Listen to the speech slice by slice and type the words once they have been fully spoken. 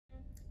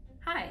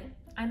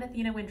I'm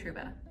Athena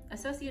Wintruba,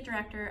 Associate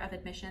Director of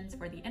Admissions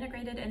for the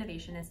Integrated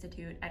Innovation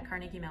Institute at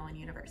Carnegie Mellon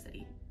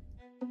University.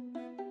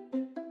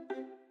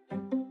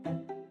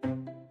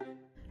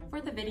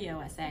 For the video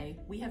essay,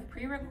 we have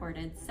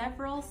pre-recorded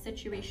several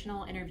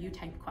situational interview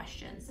type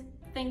questions.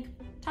 Think,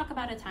 talk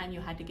about a time you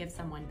had to give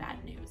someone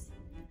bad news.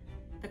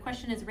 The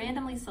question is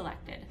randomly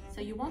selected, so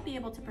you won't be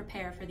able to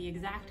prepare for the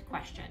exact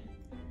question.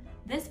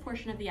 This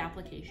portion of the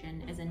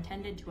application is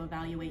intended to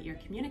evaluate your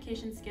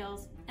communication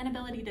skills and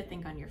ability to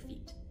think on your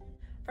feet.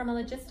 From a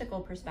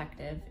logistical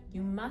perspective,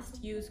 you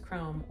must use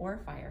Chrome or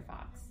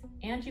Firefox,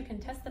 and you can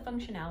test the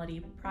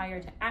functionality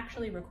prior to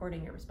actually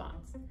recording your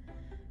response.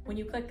 When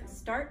you click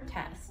Start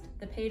Test,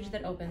 the page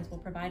that opens will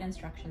provide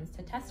instructions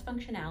to test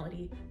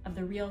functionality of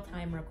the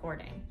real-time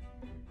recording.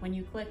 When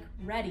you click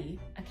Ready,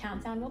 a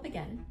countdown will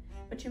begin,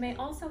 but you may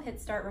also hit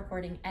Start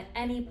Recording at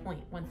any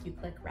point once you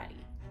click Ready.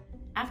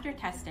 After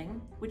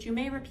testing, which you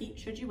may repeat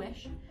should you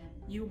wish,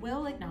 you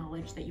will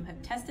acknowledge that you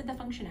have tested the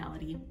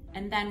functionality,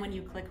 and then when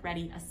you click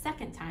Ready a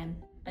second time,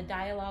 a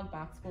dialog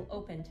box will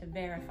open to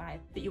verify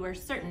that you are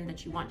certain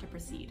that you want to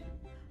proceed.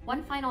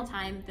 One final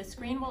time, the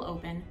screen will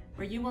open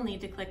where you will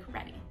need to click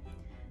Ready.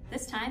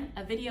 This time,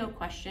 a video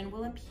question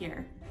will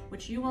appear,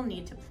 which you will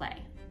need to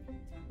play.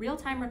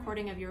 Real-time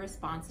recording of your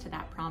response to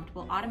that prompt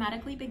will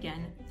automatically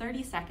begin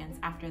 30 seconds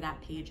after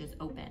that page is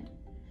opened.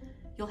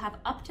 You'll have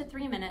up to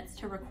 3 minutes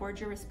to record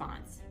your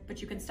response,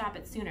 but you can stop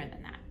it sooner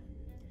than that.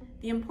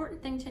 The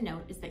important thing to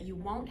note is that you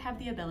won't have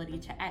the ability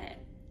to edit,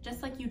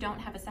 just like you don't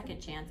have a second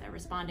chance at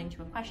responding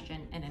to a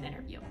question in an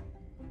interview.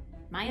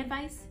 My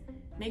advice,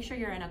 make sure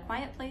you're in a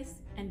quiet place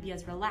and be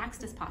as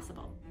relaxed as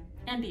possible,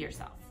 and be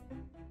yourself.